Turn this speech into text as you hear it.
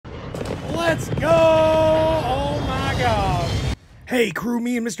Let's go! Oh my god. Hey crew,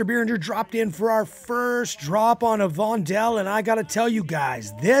 me and Mr. Beeringer dropped in for our first drop on a Vondel, and I gotta tell you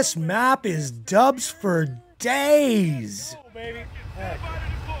guys, this map is dubs for days. Oh, baby.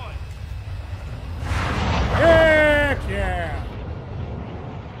 Heck yeah.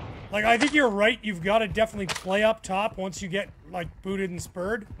 Like, I think you're right, you've got to definitely play up top once you get, like, booted and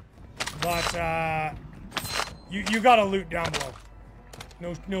spurred. But, you got to loot down below.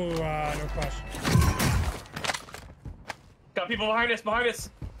 No question. Got people behind us, behind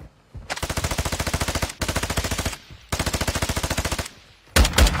us.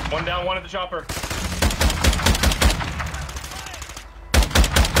 One down, one at the chopper.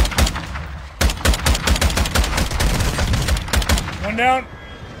 One down.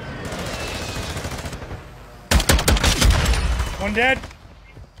 One dead.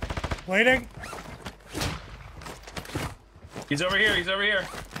 Waiting. He's over here, he's over here.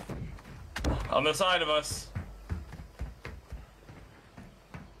 On the side of us.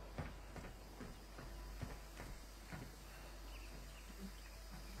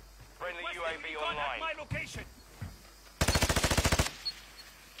 Friendly UAV online. My location.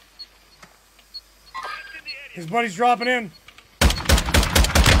 His buddy's dropping in.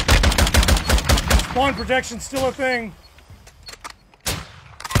 Spawn protection's still a thing.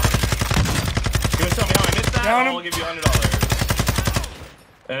 You want to tell me how I missed that? Down him. I'll give you $100.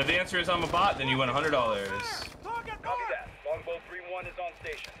 And if the answer is I'm a bot, then you win $100. Copy that. Longbow 3-1 is on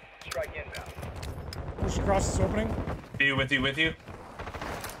station. Strike inbound. Push across this opening. With you.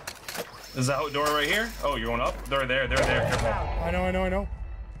 Is that door right here? Oh, you're going up? They're there. Careful. I know.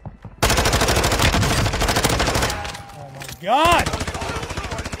 Oh my god!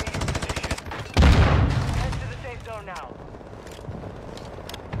 Head to the safe zone now.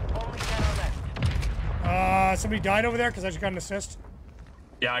 Only 10 are left. Somebody died over there because I just got an assist.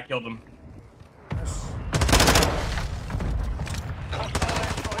 Yeah, I killed him. Yes.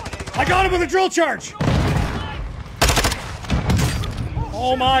 I got him with a drill charge!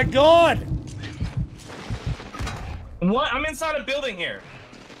 Oh my god! What? I'm inside a building here.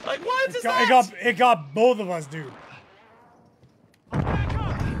 Like, what is that? It got both of us, dude.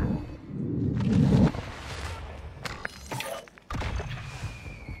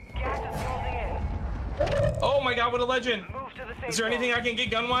 Oh my god, what a legend. Is there anything I can get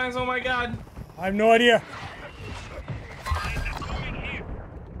gun-wise? Oh my god. I have no idea.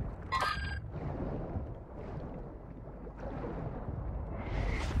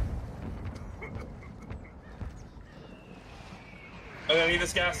 I'm gonna need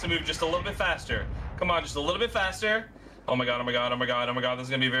this gas to move just a little bit faster. Come on, just a little bit faster. Oh my god. This is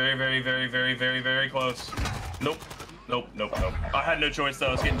gonna be very close. Nope. I had no choice though,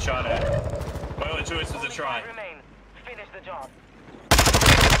 I was getting shot at. My only choice was to try. Finish the job.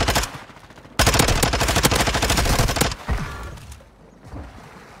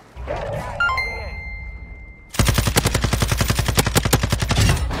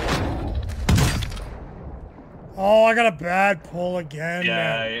 Oh, I got a bad pull again. Yeah,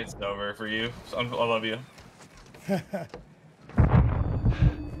 man. it's over for you. I love you.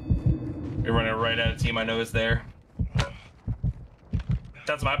 You're running right at a team I know is there.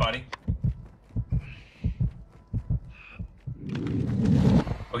 That's my body.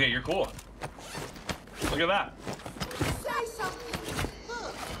 Okay, you're cool. Look at that.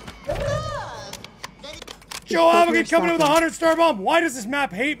 Joe Avocad coming in with a 100-star bomb. Why does this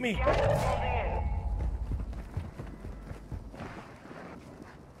map hate me?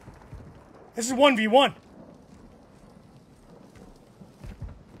 This is 1v1.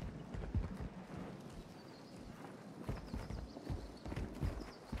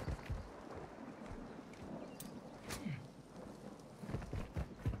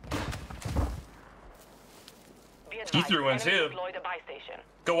 He threw one too.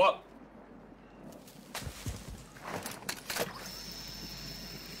 Go up.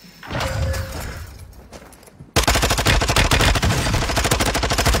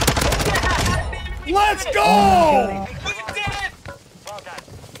 Let's go! We did it! Well done.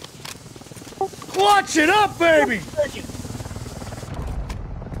 Clutch it up, baby!